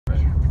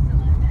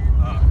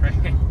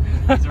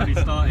It's already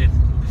started.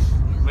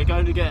 We're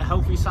going to get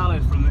healthy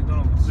salad from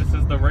McDonald's. This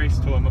is the race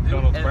to a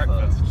McDonald's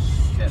breakfast.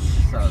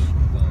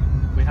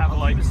 We have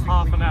like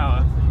half an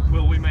hour.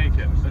 Will we make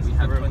it? This is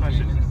the real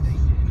question.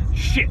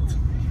 Shit!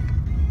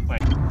 Wait.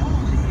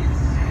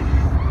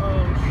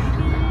 Oh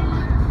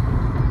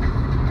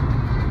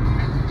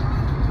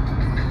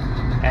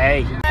shit.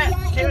 Hey.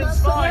 Kieran's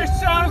fine. We're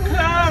so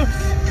close!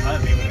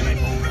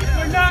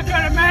 We're not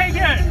gonna make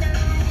it!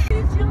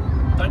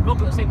 Don't look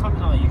at the same time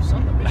as I, you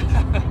son of a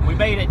bitch. We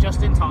made it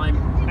just in time.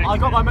 I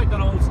got my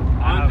McDonald's.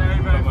 I'm very,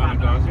 very fat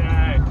now.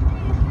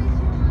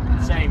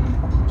 Same.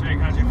 Jake,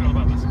 how do you feel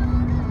about this?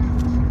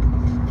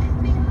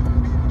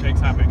 Jake's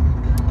happy.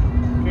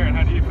 Kieran,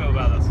 how do you feel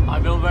about this? I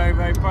feel very,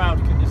 very proud.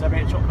 Is there a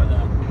bit of chocolate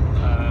there?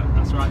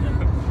 That's right then.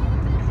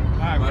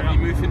 Alright, we're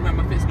moving around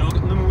my face. No,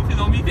 moving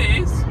on my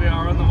face. We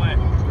are on the way.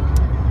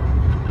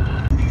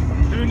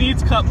 Who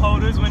needs cup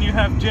holders when you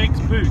have Jake's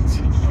boots?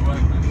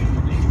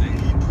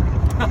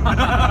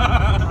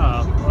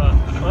 Oh,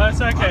 well,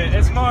 that's okay.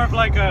 It's more of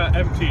like a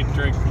empty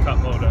drink cup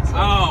holder. So.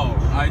 Oh,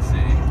 I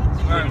see.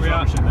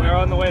 We're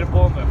on the way to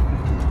Bournemouth.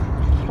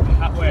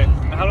 That way.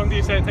 How long do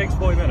you say it takes?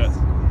 40 minutes?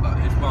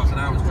 It's miles an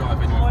hour's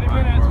driving. 40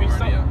 minutes, we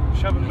stopped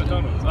shoving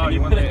McDonald's. Oh,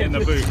 you want it in the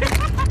boot.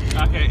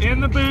 Okay, in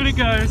the boot it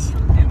goes.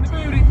 In the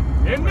booty.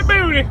 In the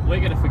booty. We're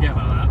going to forget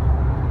about that.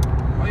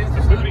 Oh, yeah,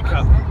 The booty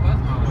cup.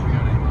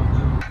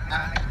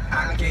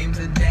 Came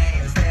to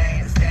dance,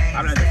 dance, dance.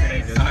 I don't know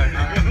if it's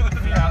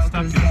Yeah,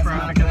 stuck in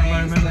traffic at the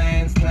moment.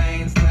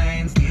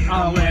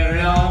 I'm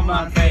wearing all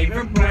my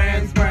favorite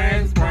brands.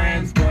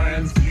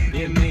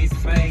 Give me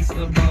space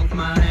for both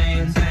my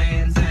hands.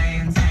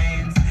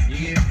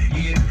 Yeah,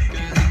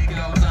 'cause it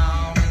goes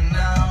on and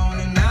on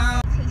and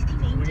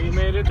on. We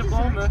made it to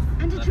Bournemouth.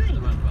 And a drink.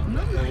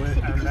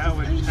 And now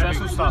we're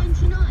Special stuff.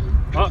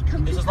 What?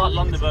 This is like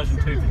London version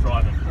 2 for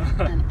driving.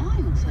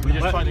 We're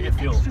just trying to get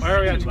fuel. Where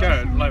are we actually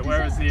going? Like,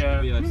 where is the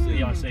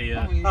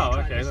BFCC, Oh,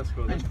 okay, that's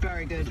cool. That's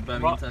very good.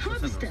 Birmingham Tesco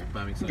Centre.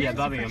 Birmingham. Yeah,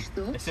 Birmingham.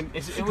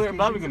 We're in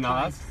Birmingham now,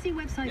 lads. See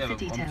website Yeah, for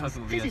but I'm details.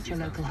 talking Visit VSC your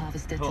local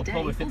harvester Well, today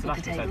probably or fits book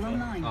a that table centre.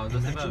 online. Oh,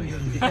 that's the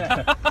Birmingham.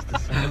 Yeah.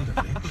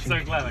 I'm so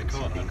glad I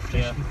caught that.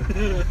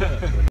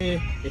 Yeah.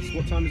 It's,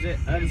 what time is it?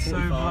 Early So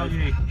 45.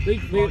 foggy. Big,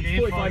 Foggy,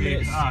 45 foggy.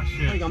 minutes. Ah,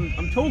 shit. Like,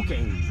 I'm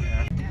talking.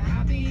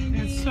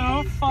 It's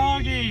so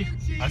foggy.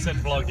 I said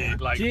vloggy,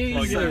 like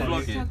Jesus.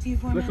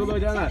 vloggy. Look all the way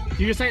down there.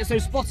 You just say it's so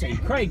spotty.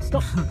 Craig,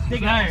 stop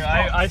digging No, out the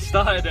spots. I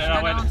started it and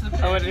I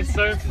went, it's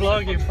so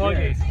foggy.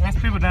 There's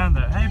people down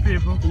there. Hey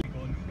people.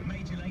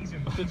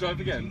 I should drive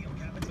again.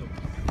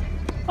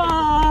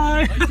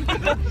 Bye!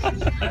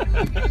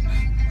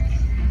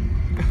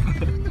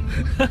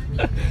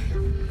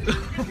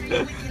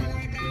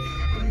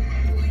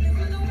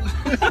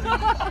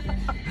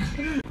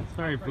 It's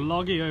very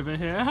vloggy over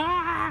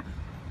here.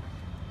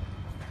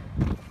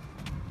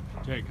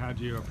 Jake, how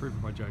do you approve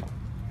of my joke?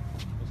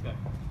 Let's go.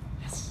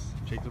 Yes,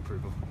 Jake's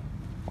approval.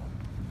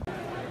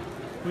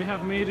 We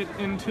have made it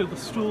into the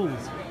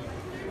stalls.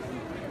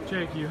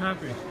 Jake, you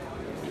happy?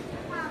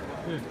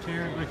 Good.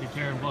 Karen, look at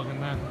Karen vlogging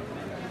that.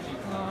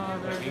 Oh,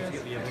 there it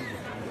is.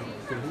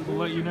 We'll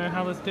let you know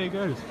how this day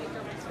goes.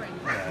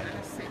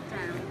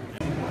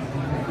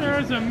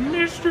 There's a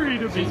mystery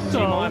to be solved.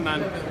 Team Iron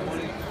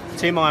Man.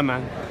 Team Iron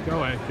Man. Go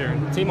away,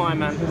 Kieran. Team Iron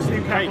Man.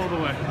 Team Cap Craig. all the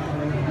way.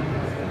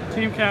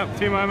 Team Cap,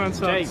 Team Iron Man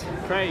Jake,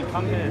 subs. Craig,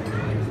 come here.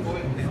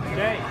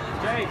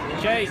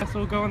 Jake. Let's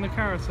all go on the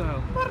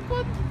carousel.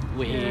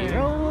 We're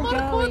all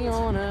going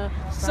on a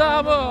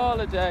Summer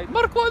holiday.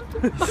 Marquand.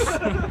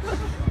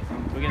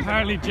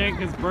 Apparently Jake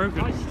is broken.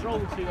 I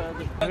strolled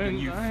to I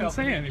didn't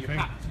say anything.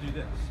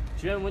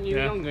 Do you know when you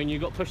were younger and you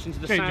got pushed into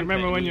the Jake, do sand you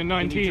remember pit when you're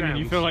 19 and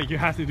you feel drowned? like you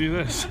have to do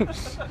this?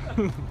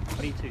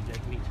 Me too,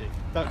 Jake, me too.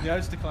 Yeah, I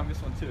used to climb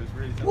this one too. It's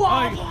really tough.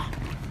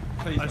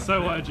 I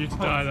so wanted you to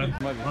die then.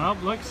 Well,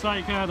 looks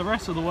like the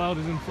rest of the world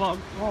is in flog.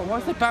 Oh, why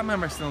is the Batman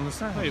wrestling on the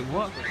sand? Wait,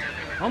 what?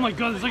 Oh my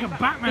god, it's like a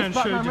Batman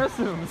show. Batman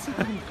wrestling.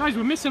 Guys,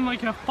 we're missing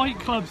like a Fight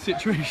Club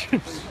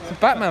situation. It's a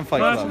Batman fight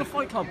First, club.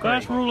 Fight Club,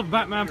 first rule of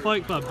Batman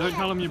Fight Club, don't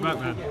tell them you're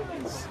Batman.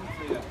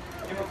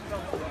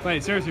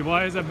 Wait, seriously,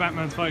 why is there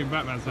Batman's fighting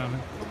Batman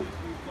sounding?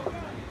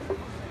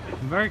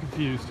 I'm very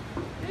confused.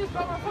 It is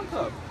Batman fight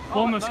club.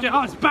 Bournemouth,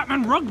 oh, it's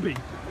Batman Rugby!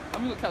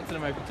 I've got Captain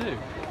America too.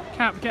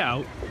 Cap, get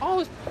out.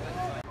 Oh, it's...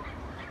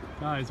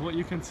 Guys, what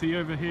you can see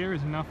over here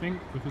is nothing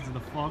because of the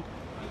fog.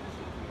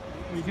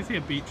 Well, you can see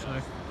a beach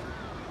though.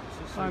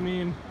 I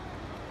mean...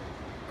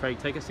 Craig,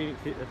 take a scenic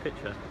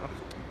picture.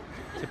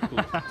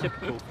 Typical.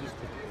 Typical.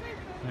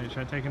 Hey, should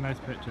I take a nice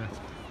picture?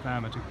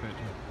 Bam, I took a picture.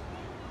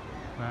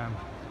 Bam.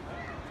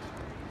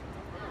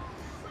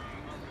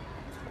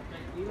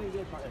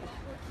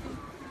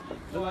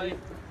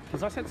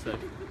 Because I said so.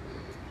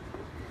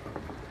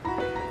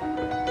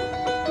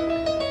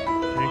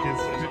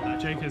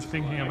 Jake is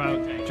thinking about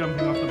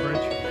jumping off the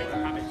bridge.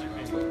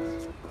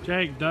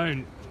 Jake,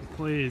 don't.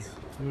 Please.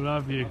 We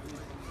love you.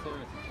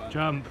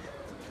 Jump.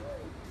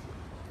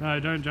 No,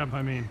 don't jump,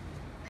 I mean.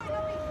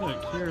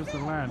 Look, here's the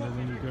land, and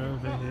then you go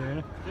over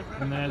here,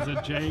 and there's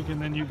a Jake, and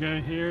then you go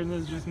here, and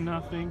there's just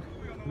nothing.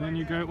 And then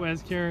you go,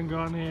 where's Kieran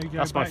gone here? Go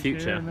That's my back here,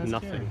 future. and there's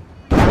Nothing.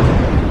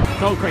 Kieran.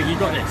 Go, Craig, you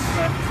got this.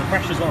 The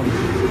pressure's on.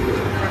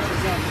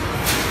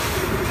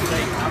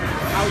 Jake,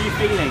 how are you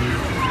feeling?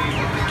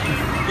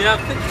 Yeah, I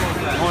think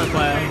that. On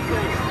player.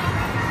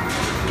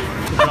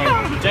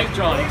 Jake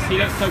drives, he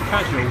looks so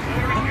casual.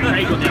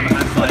 Craig on the other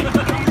hand side.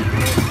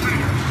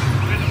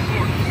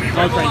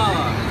 Go, Craig,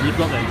 you've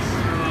got this.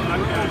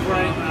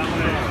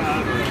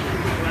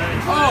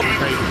 Oh,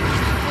 Craig.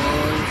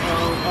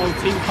 Oh,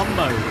 team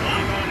combo.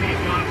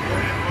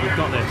 You've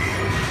got this.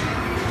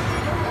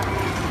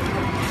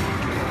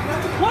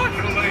 what?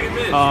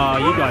 Oh,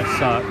 you guys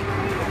suck.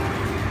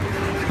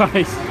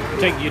 Guys,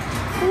 Jake, you.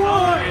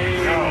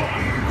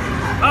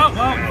 Oh,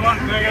 well,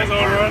 there goes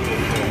all run.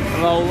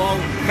 Lol.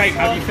 Craig,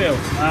 how do you feel? Oh,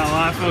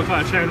 I feel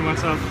quite ashamed of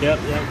myself. Yep,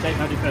 Jake,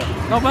 how do you feel?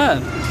 Not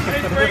bad.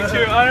 It's break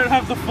 2. I don't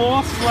have the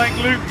force like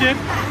Luke did.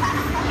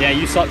 Yeah,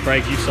 you suck,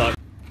 Craig, you suck.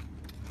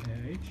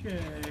 Hey,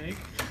 Jake.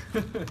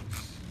 We're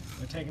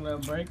taking a little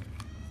break.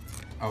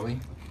 Are we?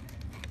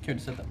 Kieran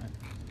said that, man.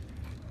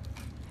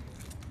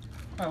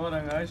 Oh, well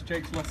done, guys.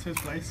 Jake's lost his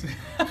place.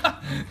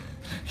 that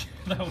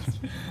was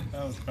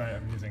quite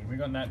amusing. We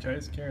got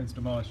nachos. Kieran's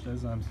demolished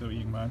his. I'm still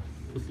eating mine.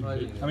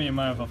 I'm eating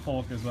mine with a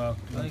fork as well.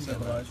 I didn't get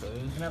nachos.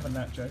 You can have a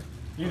nacho.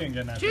 You didn't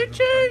get nachos.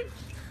 Choo-choo!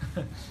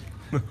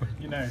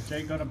 You know,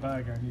 Jake got a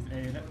burger and he's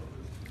ate it.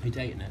 Who's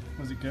eating it?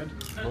 Was it good?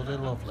 Lovely,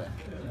 lovely.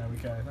 There we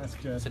go. That's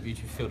good. Except you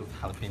two filled with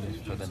jalapenos,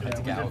 which I then had Yeah,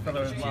 to we get did out. fill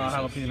it with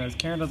jalapenos.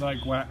 Karen doesn't like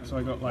guac, so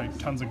I got like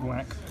tons of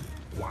guac.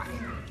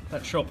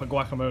 That's short for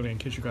guacamole in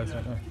case you guys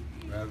don't know.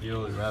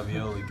 Ravioli,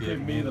 Give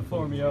me the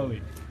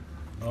formioli.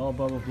 All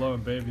bubble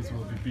blowing babies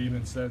will be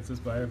beaming senses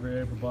by every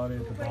able body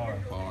at the bar.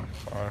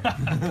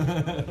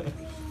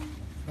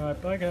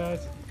 Alright, bye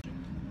guys.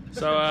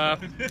 So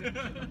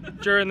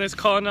during this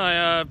con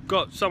I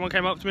got someone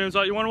came up to me and was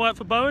like, you want to work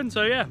for Bowen?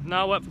 So yeah,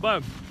 now I work for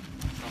Bowen.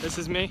 This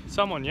is me.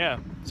 Someone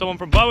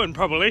from Bowen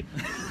probably.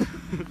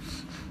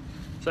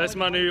 So this is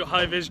my new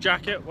high-vis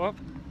jacket. What?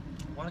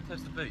 Why not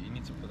close the boot? You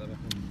need to put that up.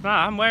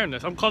 Nah, I'm wearing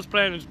this. I'm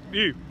cosplaying as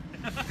you.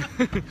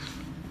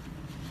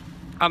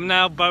 I'm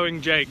now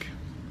Boeing Jake.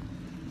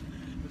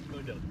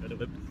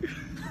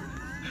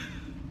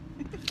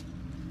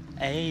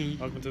 Hey.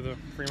 Welcome to the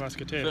Three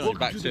Musketeers. Welcome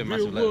back to a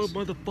massive letters.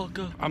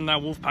 motherfucker. I'm now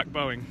Wolfpack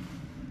Boeing.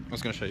 I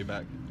was going to show you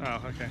back.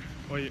 Oh, okay.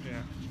 Well, yeah.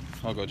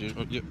 Oh god, I'm charging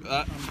at the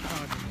moment.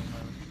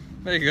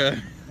 there you go.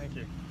 Thank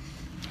you.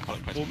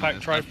 Wolfpack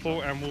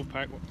Trifle and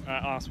Wolfpack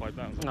Arsewipe.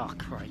 That was Oh,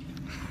 Craig.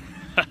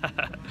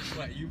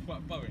 Wait, you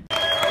fuck Boeing?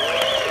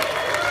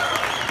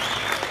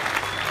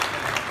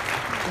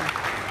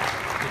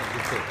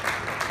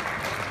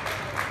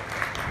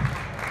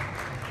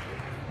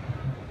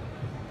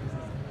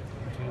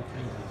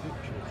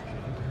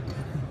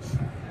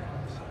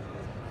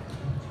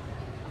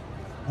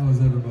 How is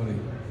everybody?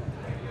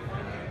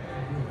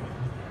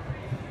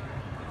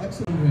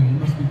 Excellent ring. It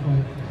must be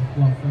quite,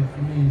 well,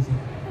 for me as a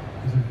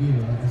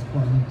viewer, it's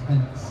quite an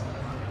intense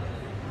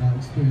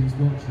experience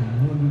watching.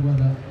 I wonder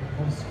whether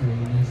off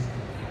screen is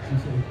some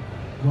sort of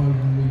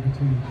rivalry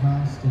between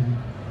cast and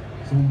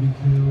zombie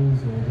kills,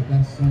 or the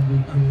best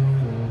zombie kill,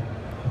 or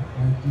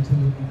do you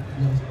tell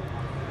us?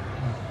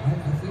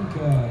 I think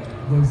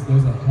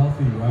there's a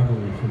healthy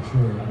rivalry for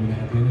sure. I mean,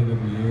 at the end of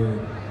every year,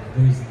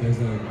 there's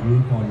a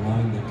group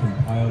online that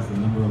compiles the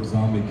number of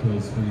zombie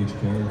kills for each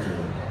character,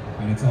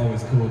 and it's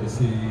always cool to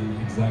see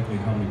exactly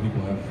how many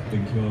people have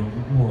been killed,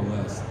 more or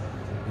less.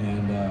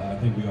 And I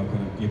think we all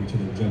kind of give each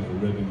other a gentle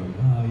ribbon of,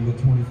 you got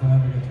 25,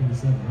 I got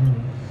 27.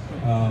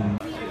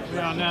 We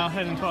are now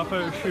heading to our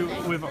photo shoot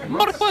with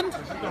Marquand.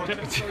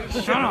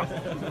 Shut up.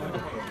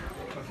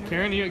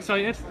 Karen, are you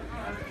excited?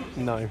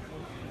 No,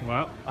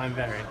 Well, I'm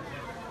very.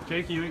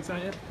 Jake, are you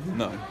excited?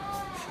 No.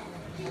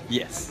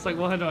 Yes. It's like,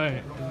 what do I don't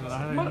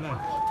even know.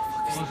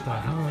 What the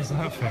hell is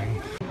that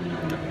thing?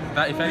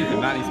 That, if anything,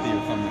 that needs to be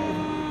your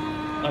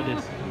thumbnail. I did.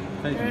 If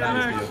anything, that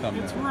needs to be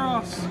your thumbnail. It's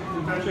Ross.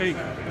 Jake, I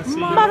see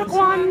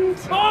Marquand!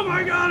 Oh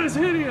my god, it's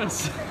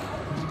hideous!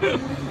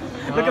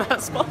 Look at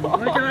that spot.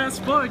 Look at that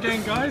spot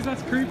again, guys.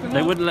 That's creeping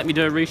They up. wouldn't let me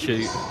do a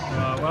reshoot.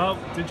 Well,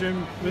 was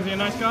he a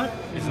nice guy?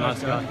 He's a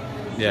nice guy.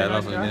 Yeah,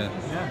 Nice lovely, guy? yeah.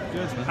 Yeah,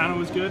 good. The panel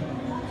was good.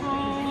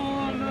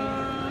 Oh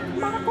no!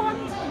 Marquand!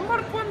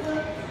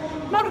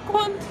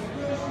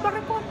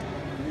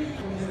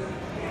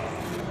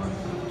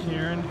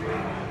 Kieran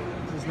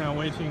is now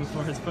waiting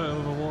for his photo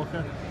of a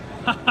walker.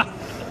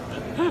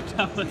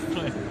 That was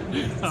funny.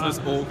 It's the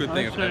most awkward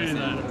thing I'll I've show ever you seen.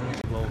 that.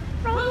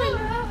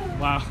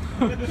 Wow.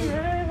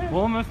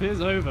 Bournemouth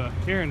is over.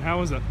 Kieran, how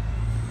was it?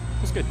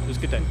 It was good. It was a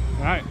good day.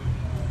 Alright.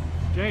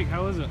 Jake,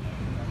 how was it?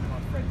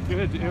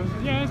 Good.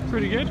 Yeah, it's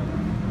pretty good.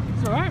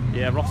 It's alright.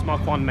 Yeah, Ross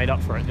Marquand made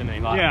up for it, didn't he?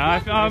 Like, Yeah, I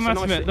it's a must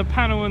nice- admit, the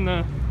panel and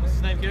the What's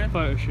his name, Kieran?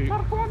 photo shoot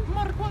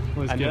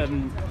was And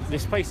good.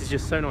 this place is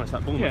just so nice.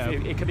 Like Bournemouth,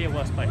 Yeah. it could be a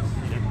worse place.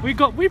 You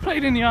know? We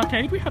played in the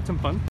arcade. We had some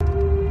fun.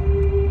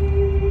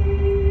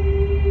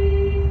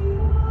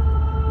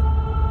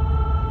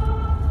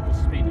 What's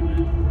the speed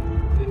limit?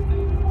 50.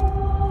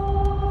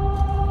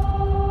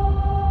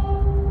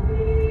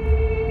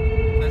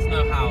 There's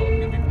no how I'm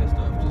gonna be pissed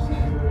off, just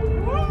saying.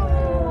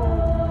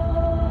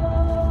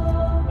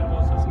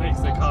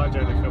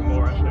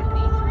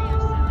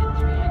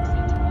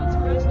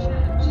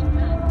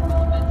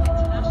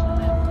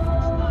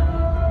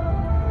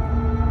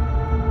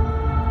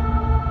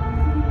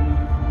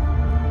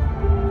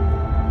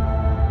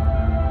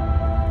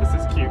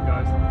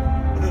 guys.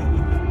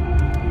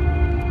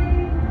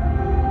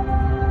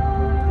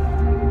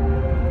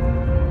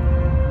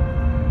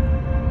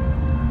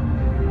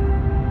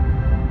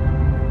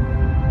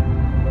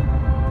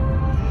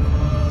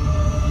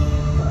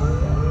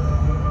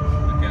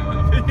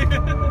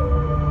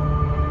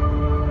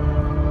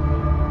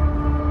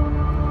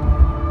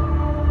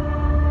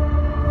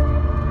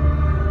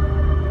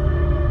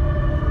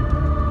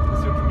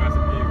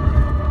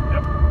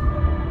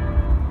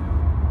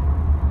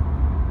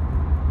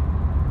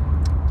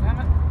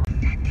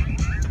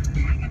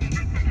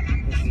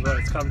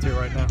 Come to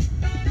right now.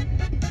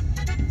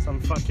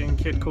 Some fucking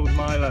kid called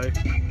Milo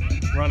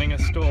running a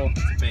store.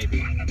 It's a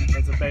baby.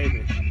 It's a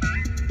baby.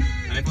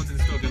 And everyone's in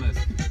the store doing this.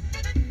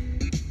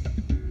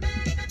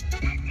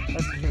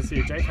 As you can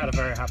see, Jake had a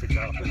very happy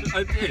childhood.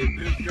 I did,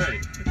 it was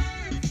great.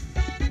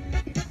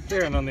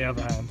 Kieran, on the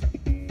other hand.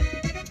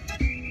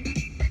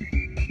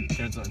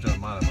 Kieran's not enjoying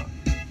Milo, man.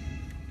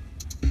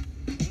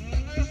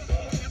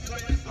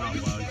 Oh well,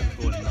 you can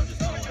afford it, I'm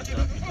just not like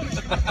that.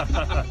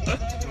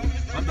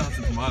 I'm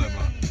dancing to Milo,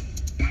 man.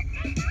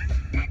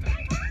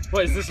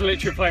 What, is this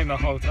literally playing the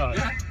whole time?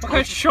 Yeah. What kind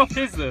of shop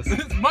is this?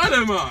 It's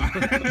Milo, man!